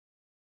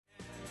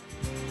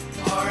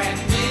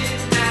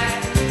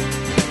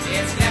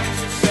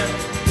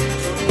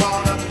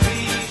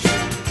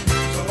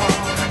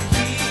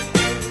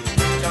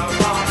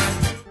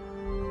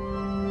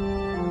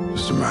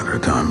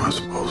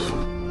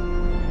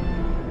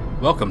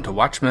Welcome to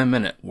Watchmen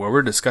Minute, where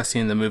we're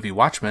discussing the movie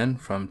Watchmen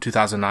from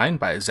 2009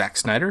 by Zack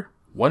Snyder,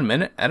 1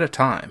 minute at a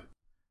time.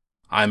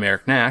 I'm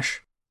Eric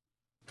Nash.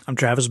 I'm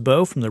Travis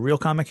Bowe from the Real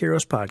Comic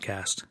Heroes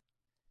podcast.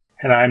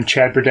 And I'm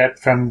Chad Burdett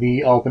from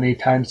the Albany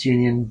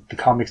Times-Union, the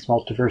Comics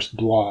Multiverse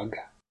blog.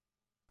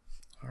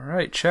 All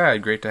right,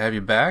 Chad, great to have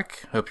you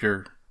back. Hope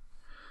your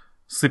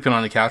sleeping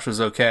on the couch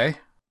was okay.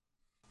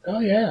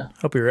 Oh, yeah.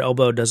 Hope your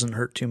elbow doesn't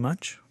hurt too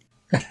much.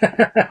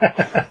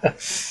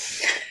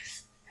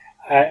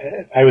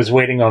 I was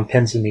waiting on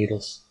pins and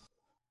needles.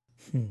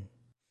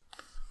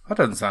 That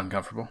doesn't sound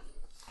comfortable.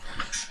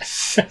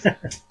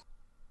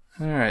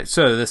 All right,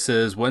 so this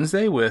is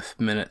Wednesday with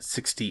minute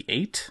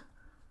 68.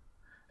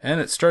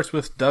 And it starts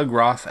with Doug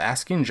Roth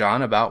asking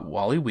John about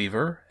Wally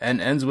Weaver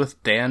and ends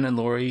with Dan and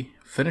Lori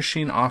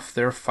finishing off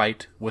their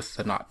fight with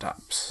the Knot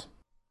Tops.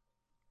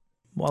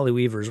 Wally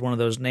Weaver is one of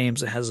those names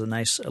that has a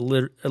nice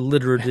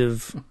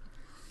alliterative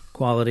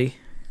quality.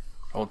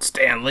 Old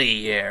Stan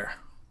Lee here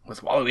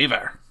with Wally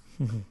Weaver.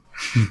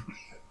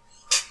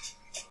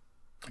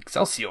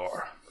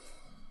 Excelsior.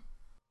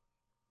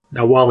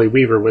 Now, Wally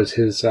Weaver was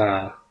his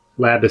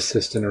lab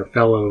assistant or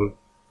fellow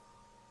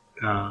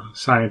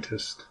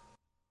scientist.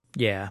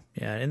 Yeah.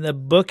 In the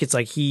book, it's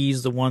like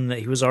he's the one that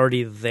he was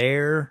already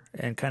there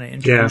and kind of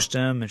introduced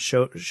him and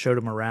showed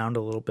him around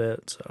a little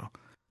bit. So,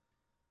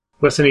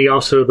 wasn't he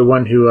also the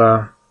one who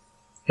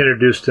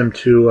introduced him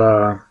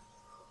to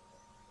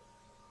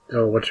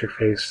what's her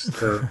face?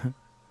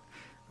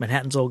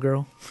 Manhattan's old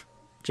girl,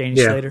 Janie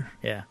Slater.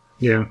 Yeah.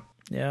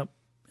 Yep.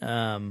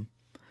 And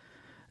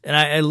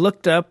I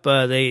looked up.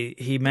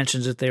 He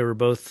mentions that they were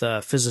both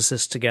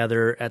physicists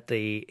together at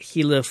the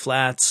Gila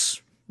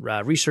Flats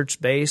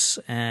research base,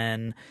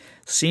 and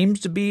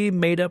seems to be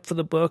made up for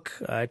the book.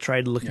 I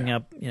tried looking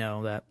up,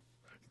 that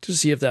to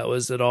see if that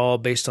was at all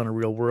based on a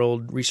real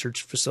world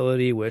research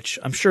facility, which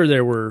I'm sure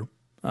there were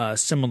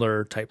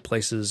similar type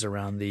places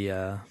around the,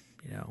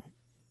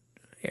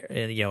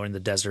 in the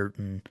desert,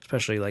 and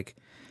especially like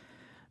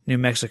New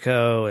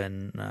Mexico,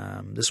 and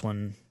this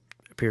one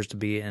appears to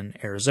be in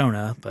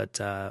Arizona,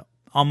 but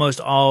almost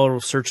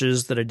all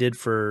searches that I did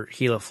for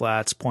Gila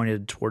Flats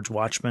pointed towards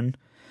Watchmen,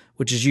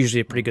 which is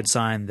usually a pretty good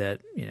sign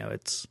that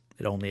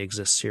it only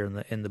exists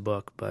here in the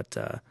book. But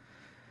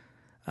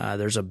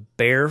there's a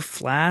Bear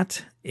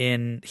Flat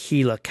in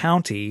Gila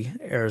County,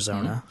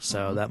 Arizona,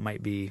 so that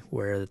might be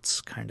where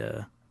it's kind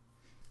of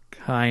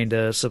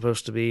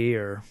supposed to be,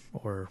 or.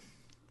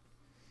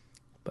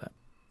 But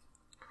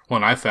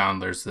one I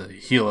found, there's the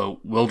Gila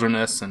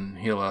Wilderness and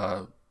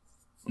Gila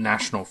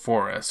National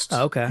Forest.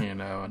 Oh, okay.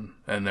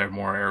 And they're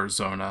more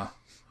Arizona.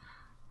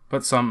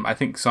 But I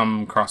think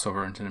some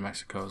crossover into New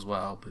Mexico as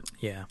well.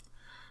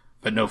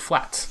 But no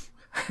flats.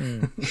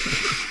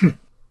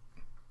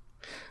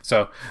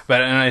 So,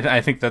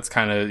 I think that's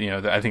kind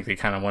of, I think they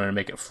kind of wanted to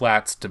make it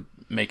flats to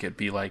make it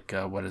be like,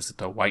 what is it,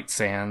 the White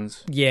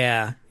Sands?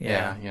 Yeah.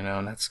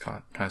 And that's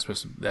kind of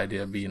supposed to be the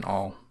idea of being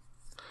all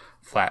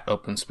flat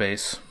open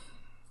space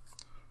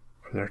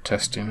for their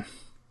testing.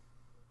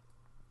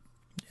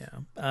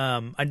 Yeah.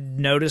 I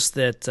noticed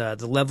that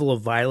the level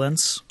of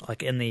violence,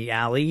 like in the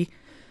alley,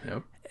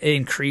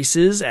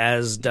 increases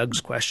as Doug's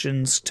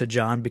questions to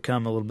John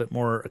become a little bit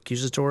more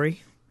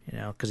accusatory,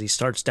 because he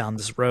starts down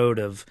this road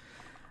of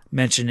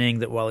mentioning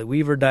that Wally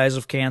Weaver dies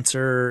of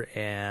cancer,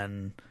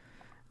 and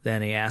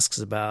then he asks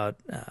about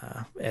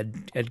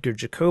Edgar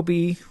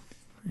Jacobi,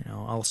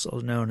 also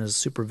known as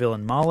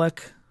supervillain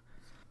Moloch.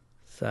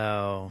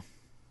 So,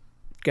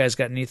 you guys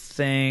got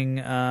anything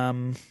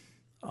on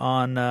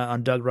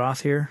Doug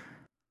Roth here?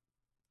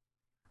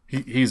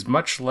 He's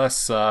much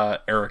less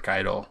Eric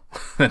Idle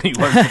than he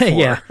was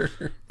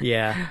before.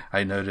 Yeah.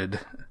 I noted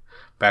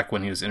back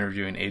when he was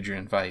interviewing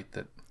Adrian Veidt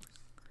that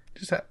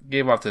just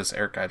gave off this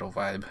Eric Idle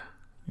vibe,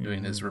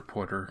 doing his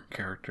reporter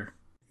character.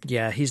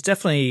 Yeah, he's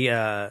definitely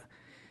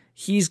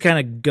he's kind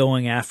of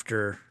going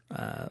after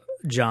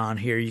John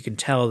here. You can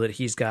tell that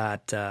he's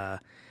got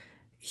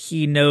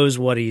he knows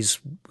what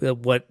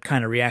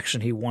kind of reaction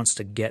he wants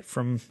to get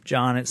from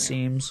John. It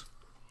seems.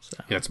 So.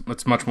 Yeah,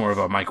 it's much more of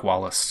a Mike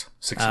Wallace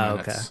 60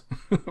 Minutes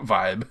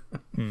vibe.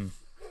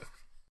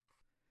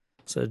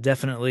 So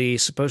definitely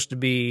supposed to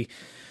be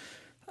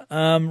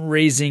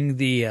raising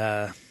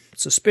the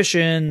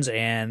suspicions,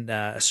 and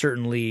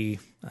certainly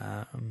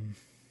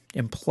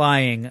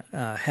implying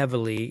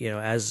heavily,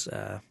 as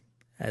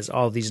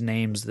all these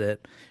names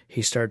that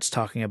he starts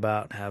talking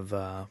about have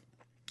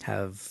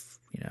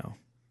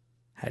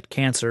had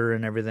cancer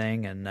and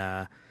everything,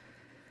 and.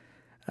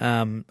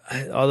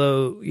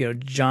 Although,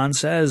 John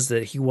says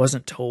that he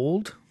wasn't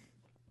told,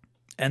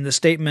 and the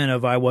statement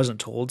of "I wasn't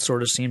told"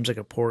 sort of seems like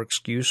a poor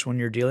excuse when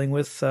you're dealing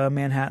with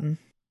Manhattan.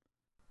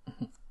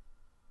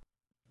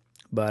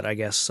 But I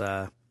guess,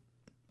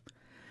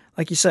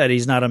 like you said,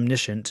 he's not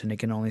omniscient, and he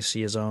can only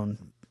see his own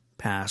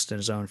past and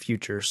his own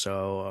future.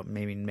 So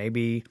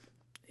maybe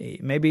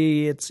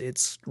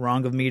it's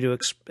wrong of me to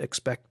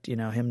expect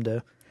him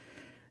to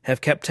have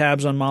kept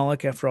tabs on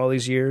Moloch after all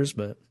these years,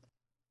 but.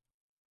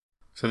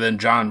 So then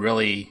John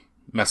really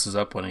messes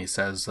up when he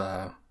says,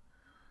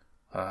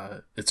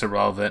 it's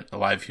irrelevant. A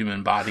live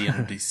human body and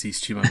a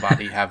deceased human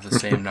body have the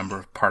same number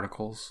of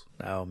particles.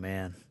 Oh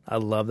man, I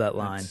love that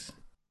line.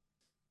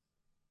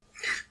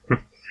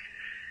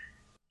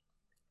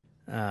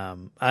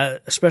 I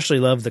especially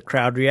love the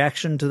crowd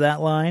reaction to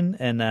that line,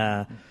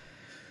 and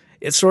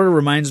it sort of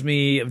reminds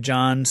me of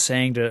John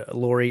saying to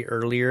Laurie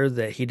earlier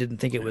that he didn't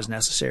think it was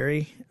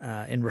necessary,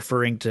 in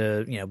referring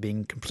to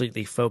being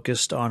completely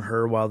focused on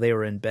her while they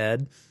were in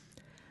bed.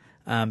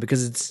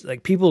 Because it's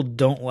like people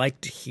don't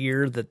like to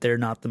hear that they're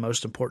not the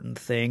most important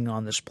thing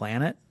on this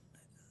planet.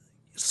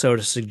 So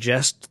to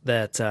suggest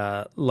that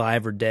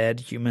live or dead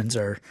humans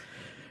are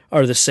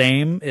the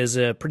same is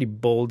a pretty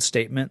bold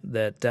statement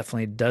that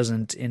definitely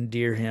doesn't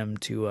endear him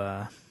to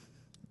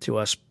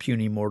us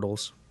puny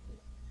mortals.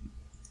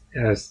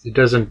 Yes, it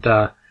doesn't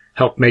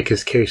help make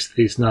his case that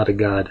he's not a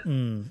god.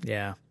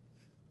 Yeah.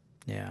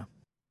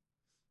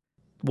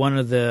 One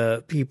of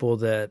the people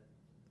that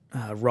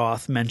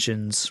Roth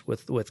mentions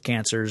with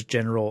cancer's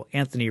General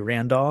Anthony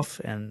Randolph,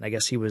 and I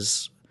guess he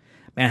was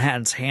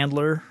Manhattan's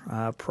handler,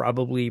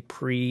 probably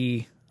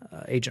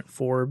pre-Agent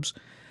Forbes.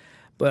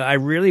 But I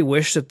really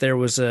wish that there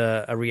was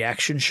a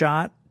reaction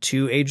shot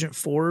to Agent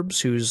Forbes,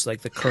 who's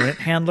like the current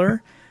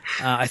handler.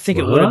 I think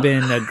it would have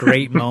been a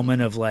great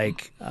moment of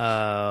like,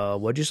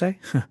 what'd you say?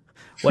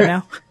 What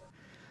now?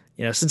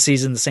 Since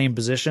he's in the same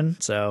position,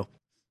 so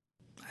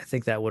I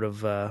think that would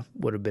have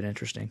been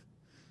interesting.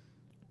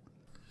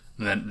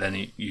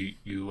 Then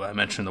you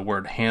mentioned the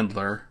word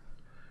handler,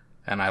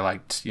 and I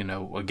liked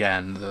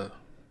again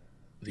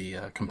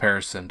the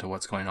comparison to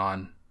what's going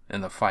on in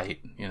the fight.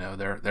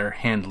 They're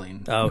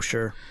handling. Oh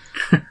sure.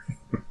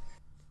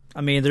 I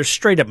mean, they're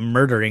straight up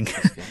murdering.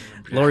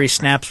 Laurie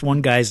snaps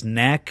one guy's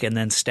neck and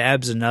then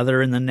stabs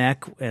another in the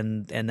neck,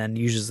 and then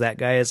uses that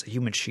guy as a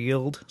human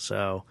shield.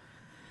 So,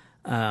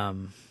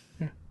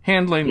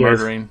 handling, yes.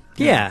 Murdering.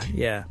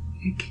 Yeah.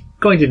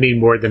 Going to need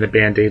more than a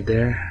Band-Aid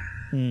there.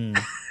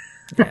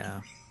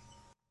 Yeah.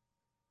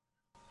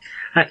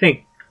 I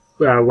think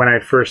when I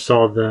first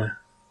saw that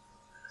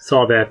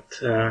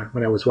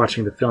when I was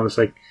watching the film, it's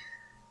like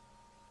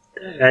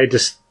it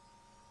just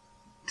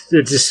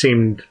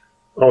seemed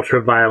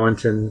ultra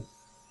violent and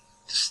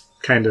just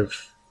kind of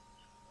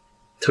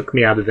took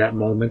me out of that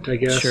moment, I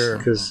guess. Sure.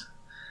 Because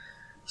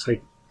it's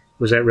like,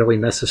 was that really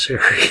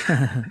necessary?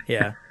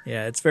 Yeah.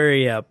 It's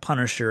very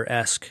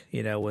Punisher-esque,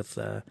 with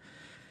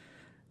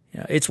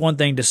it's one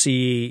thing to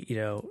see,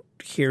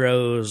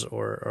 heroes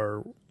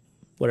or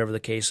whatever the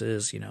case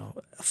is,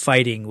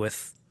 fighting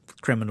with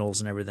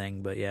criminals and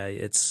everything. But yeah,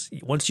 it's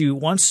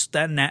once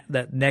that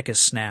neck is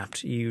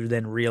snapped, you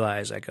then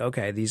realize like,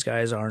 okay, these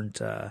guys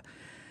aren't,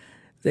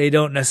 they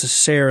don't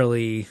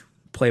necessarily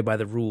play by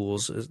the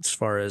rules as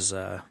far as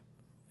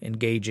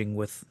engaging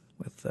with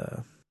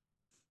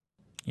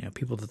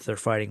people that they're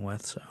fighting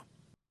with. So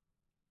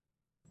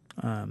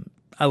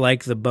I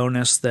like the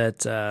bonus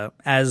that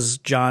as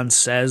John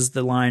says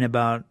the line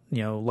about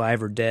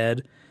live or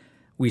dead,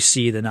 we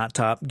see the Knot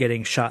Top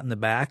getting shot in the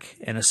back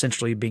and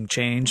essentially being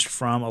changed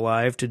from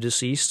alive to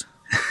deceased,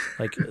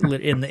 like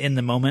in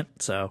the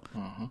moment. So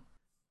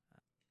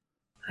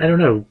I don't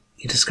know.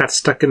 He just got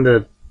stuck in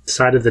the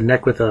side of the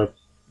neck with a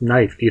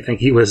knife. Do you think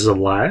he was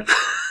alive?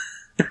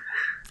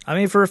 I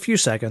mean, for a few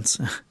seconds.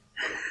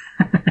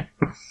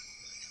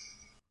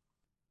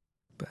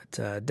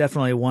 But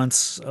definitely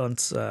once kind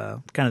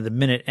of the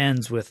minute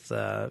ends with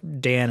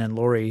Dan and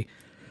Laurie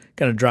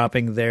kind of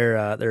dropping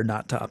their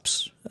knot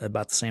tops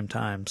about the same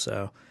time.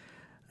 So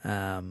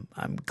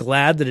I'm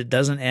glad that it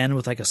doesn't end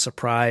with like a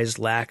surprise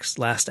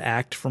last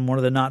act from one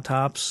of the knot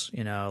tops,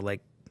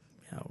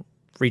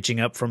 reaching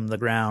up from the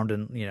ground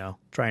and,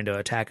 trying to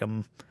attack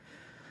them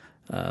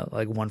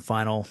like one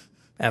final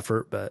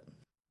effort. But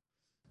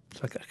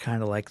so I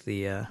kind of like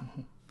the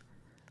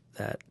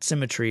that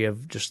symmetry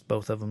of just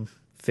both of them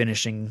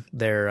finishing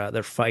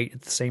their fight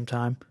at the same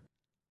time.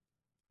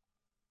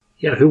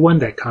 Yeah, who won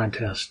that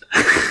contest?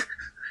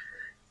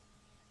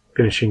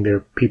 Finishing their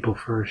people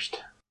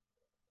first.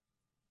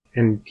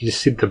 And you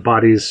see the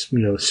bodies,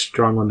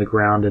 strung on the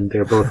ground, and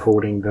they're both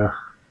holding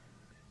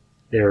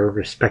their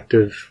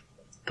respective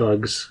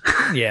thugs.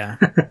 Yeah.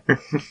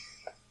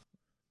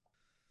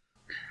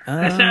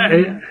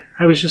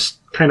 I was just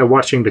kind of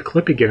watching the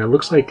clip again. It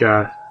looks like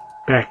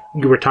back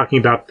you were talking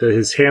about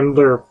his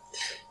handler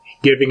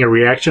giving a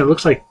reaction. It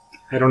looks like,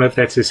 I don't know if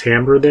that's his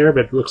handler there,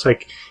 but it looks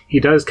like he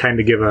does kind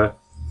of give a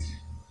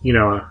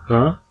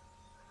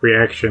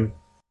reaction.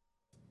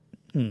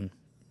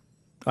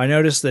 I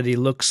noticed that he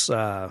looks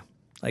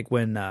like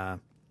when Ted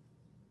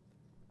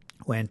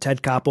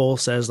Koppel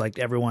says like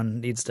everyone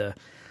needs to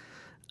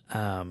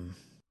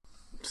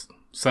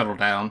settle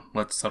down.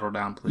 Let's settle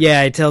down, please.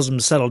 Yeah, he tells him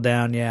to settle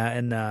down. Yeah,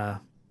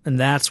 and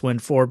that's when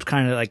Forbes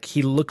kind of like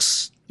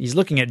he's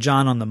looking at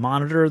John on the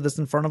monitor that's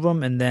in front of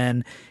him, and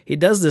then he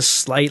does this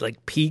slight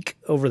like peek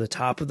over the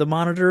top of the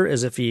monitor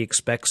as if he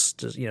expects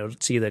to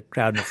see the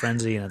crowd in a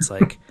frenzy, and it's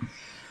like.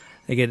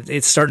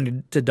 It's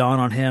starting to dawn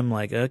on him,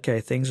 like,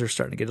 okay, things are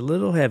starting to get a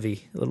little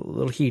heavy, a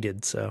little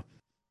heated. So,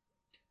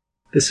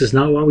 this is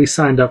not what we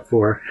signed up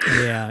for.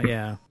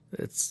 Yeah.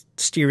 it's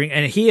steering,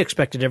 and he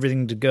expected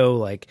everything to go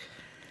like,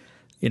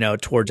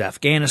 towards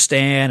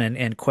Afghanistan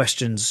and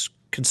questions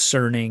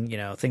concerning,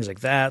 things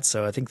like that.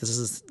 So I think this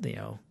is,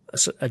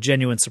 a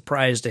genuine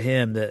surprise to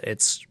him that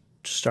it's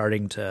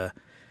starting to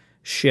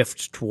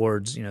shift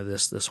towards,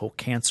 this whole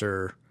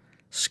cancer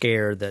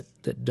scare that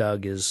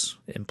Doug is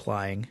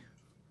implying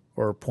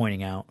or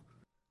pointing out.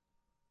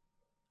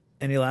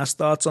 Any last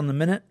thoughts on the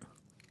minute?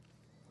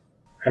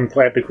 I'm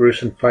glad the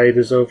gruesome fight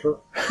is over.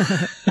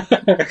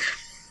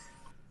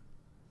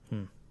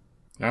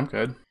 I'm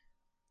good.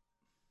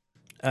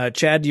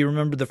 Chad, do you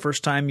remember the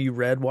first time you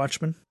read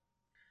Watchmen?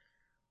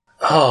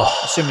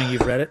 Oh, Assuming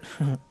you've read it.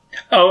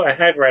 oh,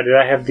 I've read it.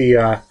 I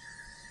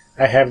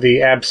have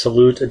the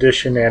Absolute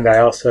edition, and I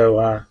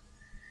also,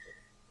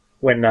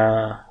 when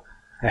I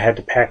had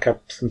to pack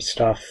up some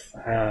stuff,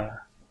 I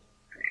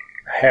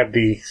have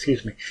the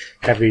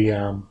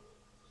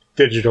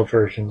digital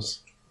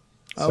versions.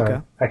 So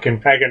Okay. I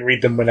can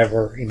read them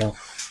whenever,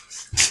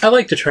 I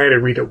like to try to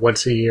read it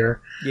once a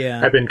year.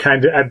 Yeah. I've been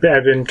kind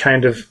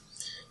of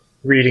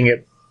reading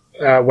it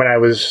when I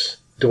was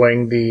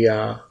doing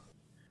the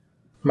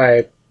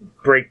my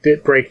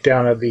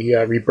breakdown of the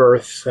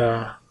Rebirth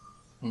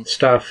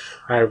stuff.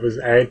 I was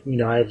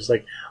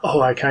like,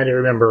 oh, I kind of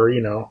remember,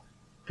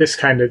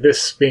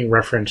 this being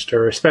referenced,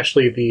 or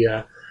especially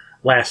the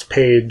last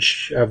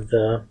page of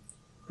the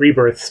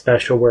Rebirth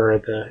special where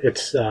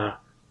it's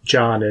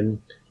John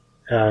and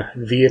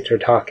Viet are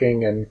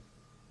talking, and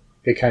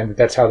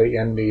that's how they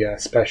end the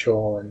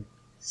special, and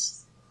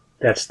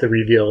that's the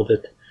reveal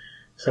that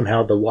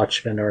somehow the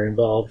Watchmen are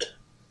involved.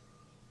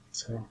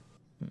 So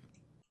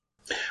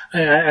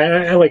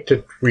I like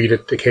to read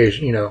it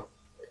occasionally.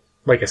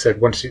 Like I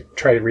said,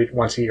 try to read it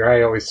once a year.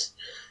 I always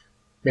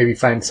maybe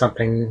find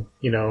something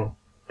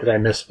that I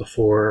missed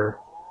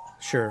before.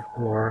 Sure.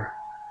 Or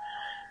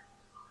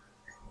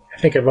I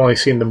think I've only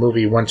seen the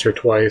movie once or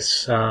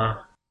twice.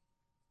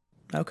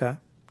 Okay.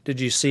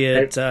 Did you see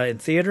it in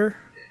theater?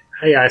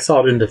 Yeah, I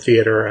saw it in the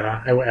theater.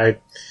 I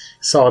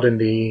saw it in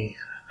the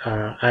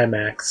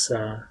IMAX.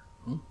 I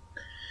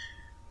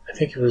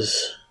think it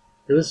was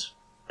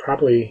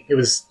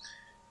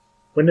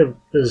when it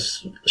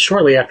was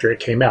shortly after it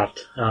came out.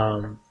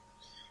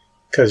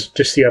 Because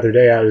just the other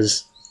day I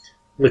was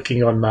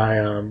looking on my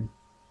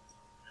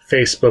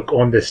Facebook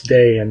on this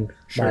day, and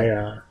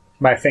sure.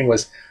 my thing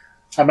was,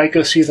 I might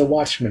go see the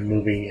Watchmen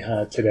movie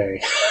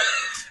today.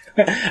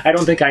 I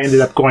don't think I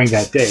ended up going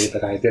that day,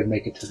 but I did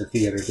make it to the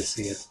theater to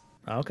see it.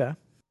 Okay.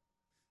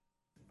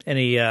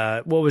 Any, do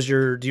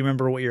you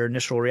remember what your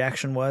initial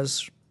reaction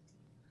was?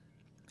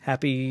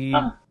 Happy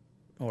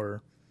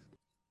or?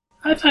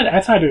 I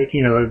thought it,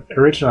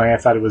 originally I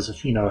thought it was,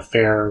 a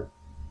fair,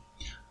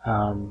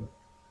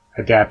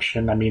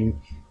 adaptation. I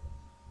mean,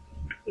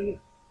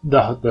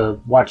 the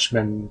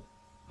Watchmen,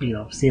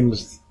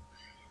 seems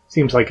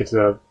like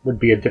would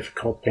be a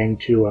difficult thing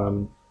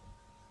to,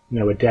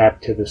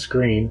 adapt to the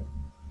screen.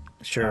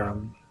 Sure.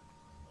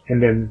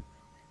 And then,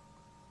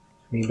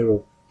 there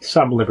were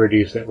some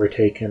liberties that were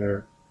taken,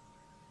 or,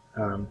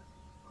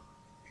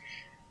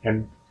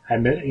 and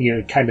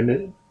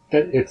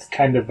it's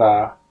kind of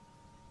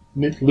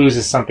it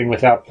loses something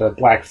without the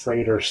Black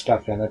Freighter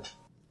stuff in it.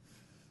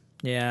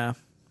 Yeah.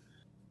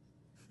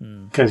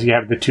 Because you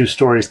have the two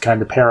stories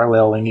kind of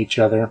paralleling each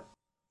other.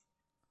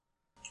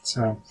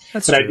 So,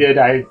 That's but true.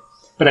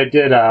 I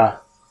did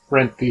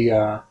rent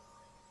the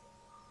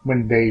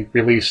when they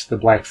released the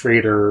Black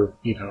Freighter,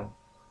 yeah,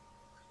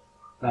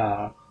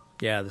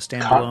 the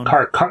standalone.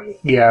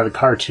 the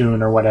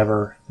cartoon or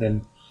whatever.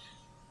 Then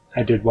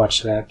I did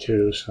watch that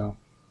too. So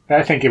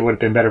I think it would have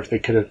been better if they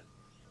could have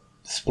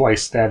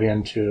spliced that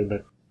in too.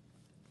 But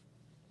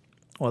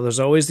well, there's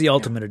always the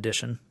Ultimate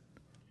Edition.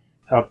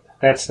 oh,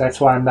 that's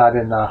why I'm not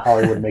in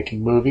Hollywood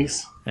making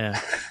movies. Yeah.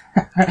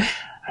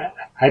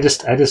 I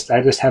just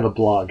have a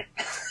blog.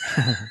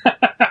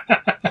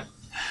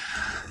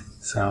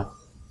 So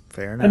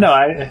fair enough. No,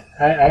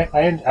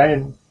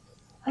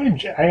 I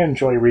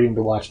enjoy reading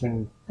The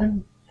Watchmen,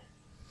 and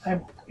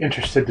I'm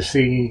interested to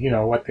see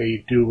what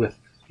they do with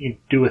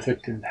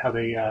it, and how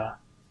they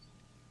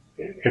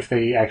if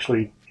they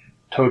actually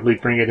totally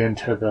bring it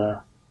into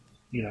the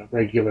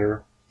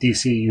regular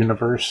DC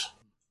universe.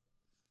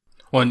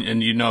 Well,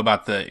 and you know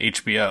about the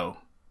HBO.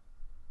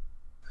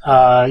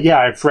 Yeah,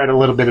 I've read a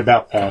little bit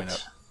about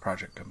that.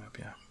 Project coming up,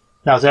 yeah.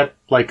 Now, is that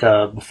like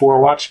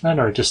before Watchmen,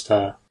 or just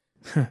a...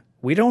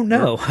 We don't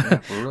know.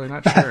 We're really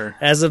not sure.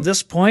 As of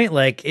this point,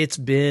 it's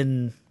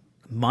been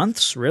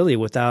months, really,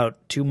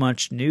 without too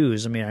much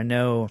news. I mean, I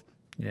know,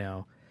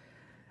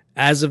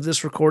 as of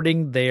this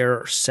recording,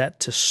 they're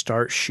set to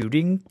start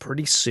shooting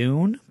pretty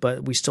soon,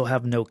 but we still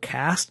have no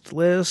cast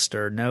list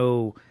or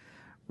no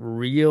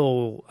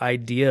real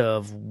idea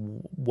of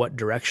what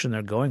direction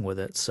they're going with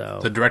it.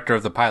 So the director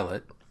of the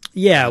pilot.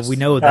 Yeah, we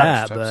know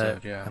that, but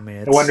episode, yeah. I mean,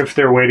 I wonder if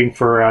they're waiting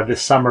for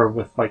this summer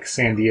with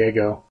San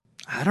Diego.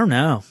 I don't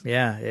know.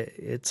 Yeah,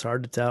 it's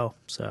hard to tell.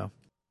 So,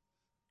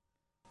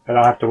 but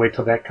I'll have to wait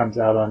till that comes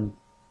out on,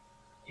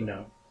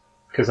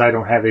 because I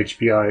don't have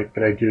HBO,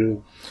 but I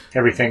do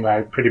everything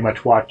I pretty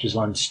much watch is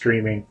on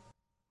streaming.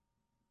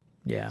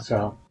 Yeah.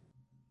 So.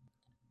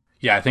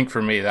 Yeah, I think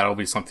for me that'll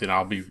be something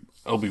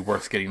it'll be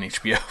worth getting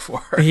HBO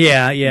for.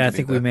 Yeah. I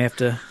think we may have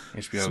to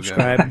HBO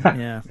subscribe. Go.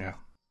 Yeah. Yeah.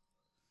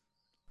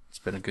 It's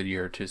been a good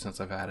year or two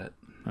since I've had it.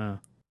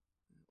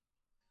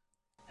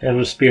 It'll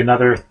just be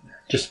another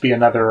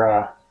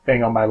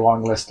thing on my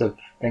long list of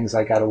things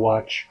I gotta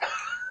watch.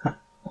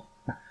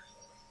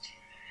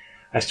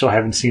 I still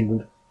haven't seen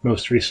the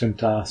most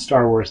recent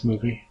Star Wars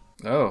movie.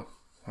 Oh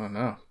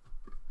no.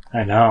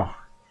 I know.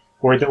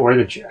 Or the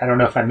I don't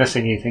know if I'm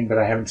missing anything, but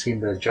I haven't seen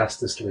the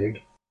Justice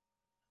League.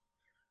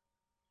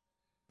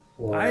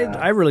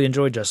 I really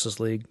enjoyed Justice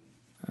League.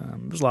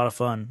 It was a lot of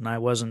fun, and I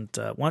wasn't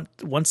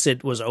once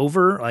it was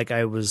over. Like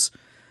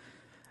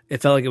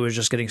it felt like it was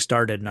just getting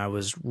started, and I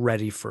was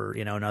ready for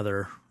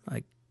another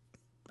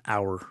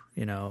hour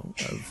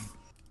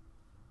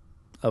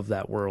of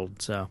that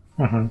world. So,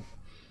 mm-hmm.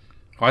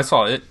 Well, I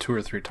saw it 2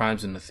 or 3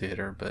 times in the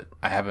theater, but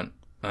I haven't.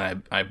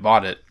 I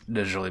bought it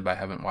digitally, but I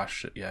haven't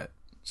watched it yet.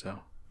 So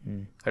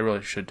I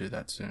really should do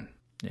that soon.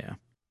 Yeah.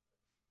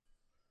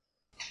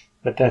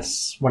 But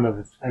that's one of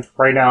the.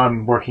 Right now,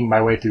 I'm working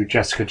my way through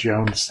Jessica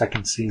Jones'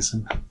 second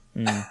season.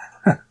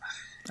 I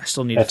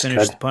still need to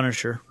finish The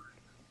Punisher.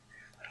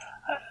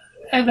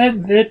 And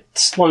then it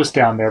slows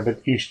down there,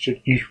 but you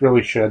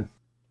really should.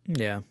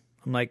 Yeah,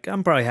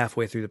 I'm probably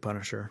halfway through The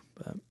Punisher,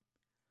 but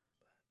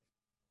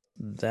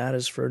that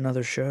is for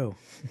another show.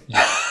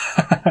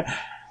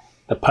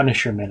 The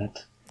Punisher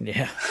Minute.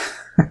 Yeah.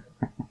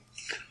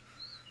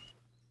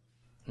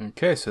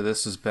 Okay, so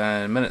this has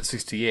been minute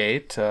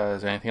 68. Is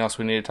there anything else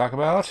we need to talk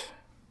about?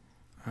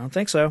 I don't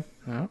think so.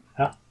 No.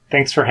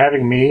 Thanks for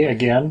having me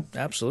again.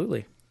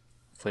 Absolutely.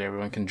 Hopefully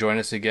everyone can join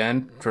us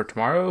again for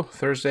tomorrow,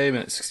 Thursday,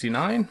 minute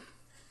 69.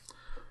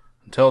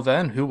 Until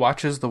then, who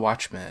watches The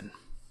Watchmen?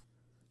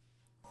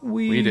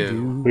 We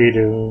do. We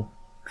do.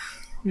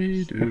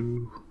 We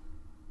do.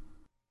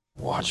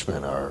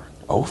 Watchmen are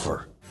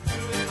over.